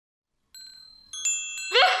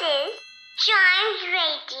Chimes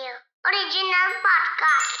Radio original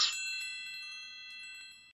podcast.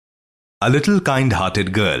 A Little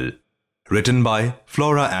Kind-Hearted Girl, written by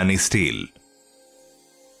Flora Annie Steele.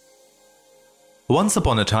 Once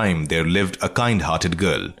upon a time there lived a kind-hearted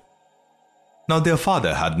girl. Now their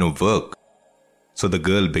father had no work, so the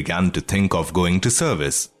girl began to think of going to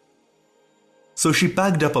service. So she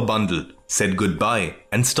packed up a bundle, said goodbye,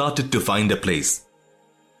 and started to find a place.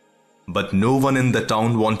 But no one in the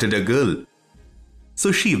town wanted a girl.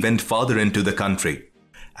 So she went farther into the country,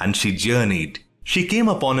 and she journeyed. She came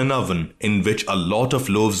upon an oven in which a lot of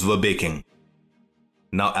loaves were baking.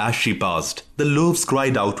 Now as she passed, the loaves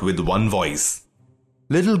cried out with one voice,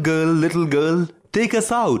 little girl, take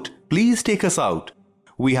us out, please take us out.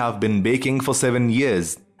 We have been baking for 7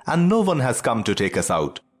 years, and no one has come to take us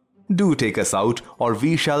out. Do take us out, or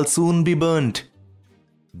we shall soon be burnt."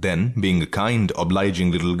 Then, being a kind,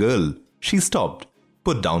 obliging little girl, she stopped,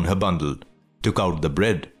 put down her bundle, took out the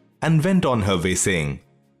bread, and went on her way saying,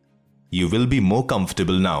 "You will be more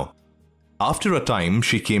comfortable now." After a time,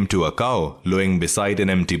 she came to a cow lowing beside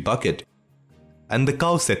an empty bucket, and the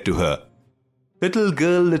cow said to her, little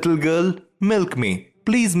girl, milk me,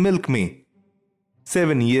 please milk me.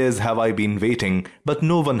 7 years have I been waiting, but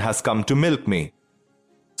no one has come to milk me."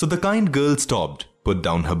 So the kind girl stopped, put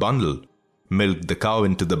down her bundle, milked the cow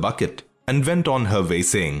into the bucket, and went on her way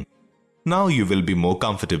saying, "Now you will be more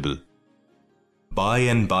comfortable." By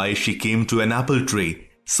and by she came to an apple tree,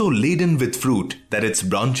 so laden with fruit that its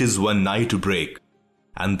branches were nigh to break.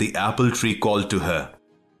 And the apple tree called to her,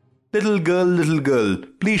 little girl,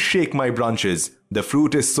 please shake my branches. The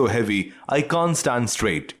fruit is so heavy, I can't stand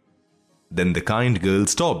straight." Then the kind girl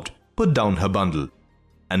stopped, put down her bundle,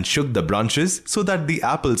 and shook the branches so that the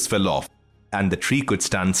apples fell off, and the tree could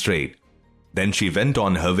stand straight. Then she went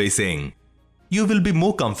on her way saying, "You will be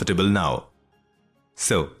more comfortable now."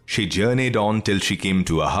 So she journeyed on till she came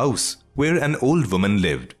to a house where an old woman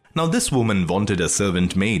lived. Now this woman wanted a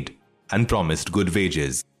servant maid and promised good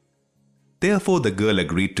wages. Therefore the girl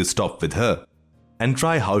agreed to stop with her and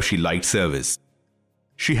try how she liked service.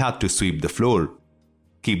 She had to sweep the floor,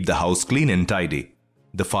 keep the house clean and tidy,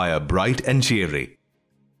 the fire bright and cheery.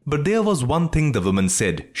 But there was one thing the woman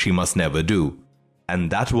said she must never do, and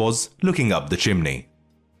that was looking up the chimney.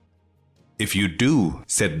 "If you do,"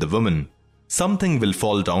 said the woman, "something will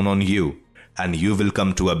fall down on you, and you will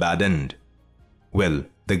come to a bad end." Well,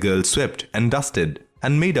 the girl swept and dusted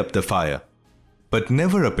and made up the fire, but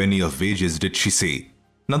never a penny of wages did she see.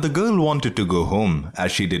 Now the girl wanted to go home,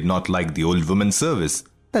 as she did not like the old woman's service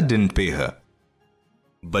that didn't pay her.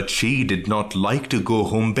 But she did not like to go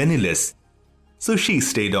home penniless, so she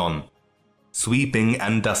stayed on, sweeping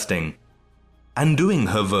and dusting, and doing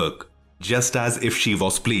her work just as if she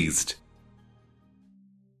was pleased.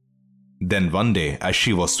 Then one day, as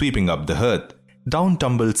she was sweeping up the hearth, down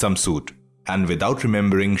tumbled some soot, and without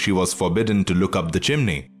remembering she was forbidden to look up the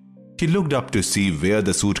chimney, she looked up to see where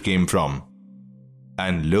the soot came from.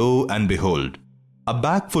 And lo and behold, a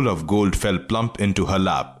bag full of gold fell plump into her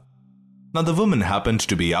lap. Now the woman happened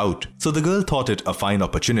to be out, so the girl thought it a fine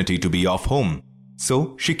opportunity to be off home.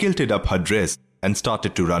 So she kilted up her dress and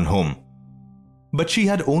started to run home. But she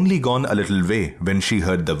had only gone a little way when she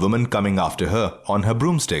heard the woman coming after her on her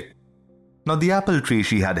broomstick. Now the apple tree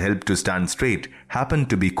she had helped to stand straight happened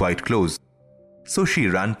to be quite close. So she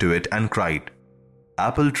ran to it and cried,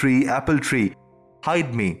 apple tree,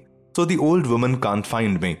 hide me, so the old woman can't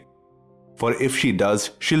find me. For if she does,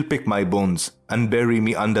 she'll pick my bones and bury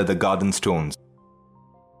me under the garden stones."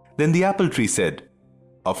 Then the apple tree said,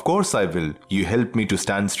 "Of course I will, you help me to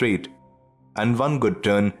stand straight, and one good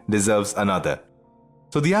turn deserves another."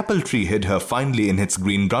 So the apple tree hid her finely in its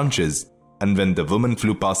green branches, and when the woman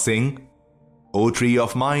flew past saying, O tree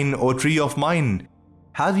of mine,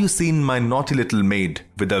 have you seen my naughty little maid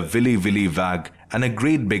with a willy wag and a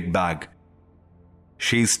great big bag?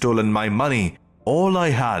 She's stolen my money, all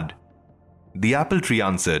I had." The apple tree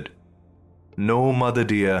answered, "No, mother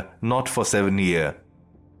dear, not for 7 years."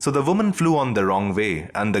 So the woman flew on the wrong way,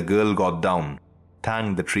 and the girl got down,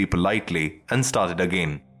 thanked the tree politely, and started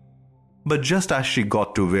again. But just as she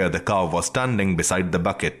got to where the cow was standing beside the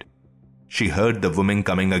bucket, she heard the woman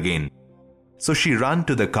coming again. So she ran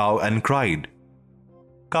to the cow and cried,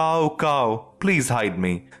 Cow, please hide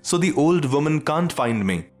me, so the old woman can't find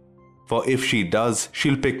me. For if she does,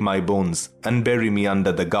 she'll pick my bones and bury me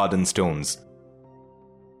under the garden stones."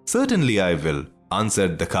 "Certainly I will,"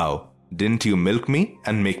 answered the cow. "Didn't you milk me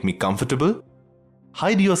and make me comfortable?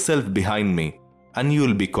 Hide yourself behind me, and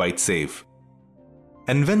you'll be quite safe."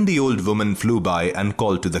 And when the old woman flew by and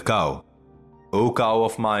called to the cow, O cow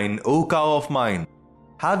of mine,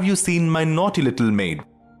 have you seen my naughty little maid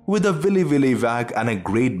with a willy wag and a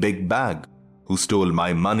great big bag, who stole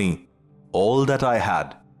my money, all that I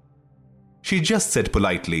had. She just said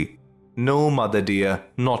politely, "No, mother dear,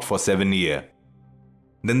 not for 7 years."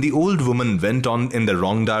 Then the old woman went on in the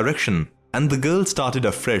wrong direction, and the girl started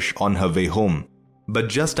afresh on her way home.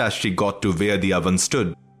 But just as she got to where the oven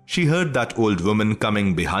stood, she heard that old woman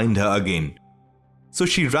coming behind her again. So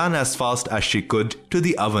she ran as fast as she could to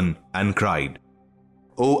the oven and cried,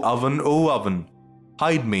 "Oh oven,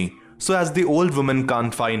 hide me so as the old woman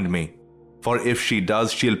can't find me. For if she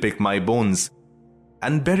does, she'll pick my bones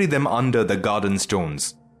and bury them under the garden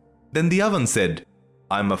stones." Then the oven said,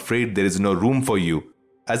 "I'm afraid there is no room for you,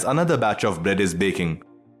 as another batch of bread is baking.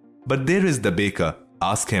 But there is the baker,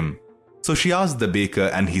 ask him." So she asked the baker,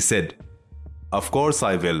 and he said, "Of course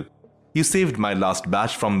I will. You saved my last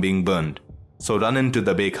batch from being burned. So run into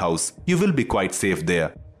the bakehouse, you will be quite safe there,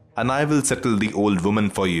 and I will settle the old woman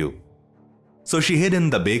for you." So she hid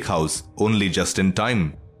in the bakehouse only just in time,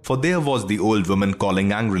 for there was the old woman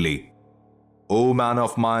calling angrily, "Oh man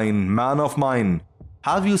of mine,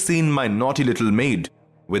 have you seen my naughty little maid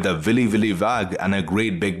with a willy wag and a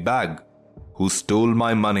great big bag, who stole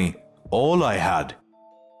my money, all I had?"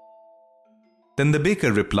 Then the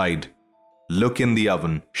baker replied, "Look in the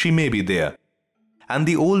oven, she may be there." And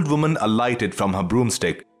the old woman alighted from her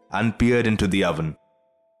broomstick and peered into the oven.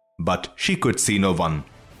 But she could see no one.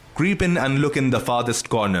 "Creep in and look in the farthest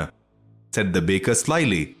corner," said the baker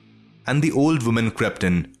slyly. And the old woman crept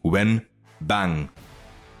in when, bang,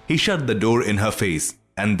 he shut the door in her face,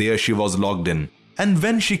 and there she was locked in. And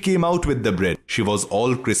when she came out with the bread, she was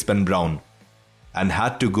all crisp and brown, and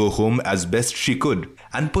had to go home as best she could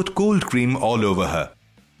and put cold cream all over her.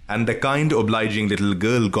 And the kind obliging little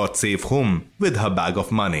girl got safe home with her bag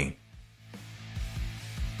of money.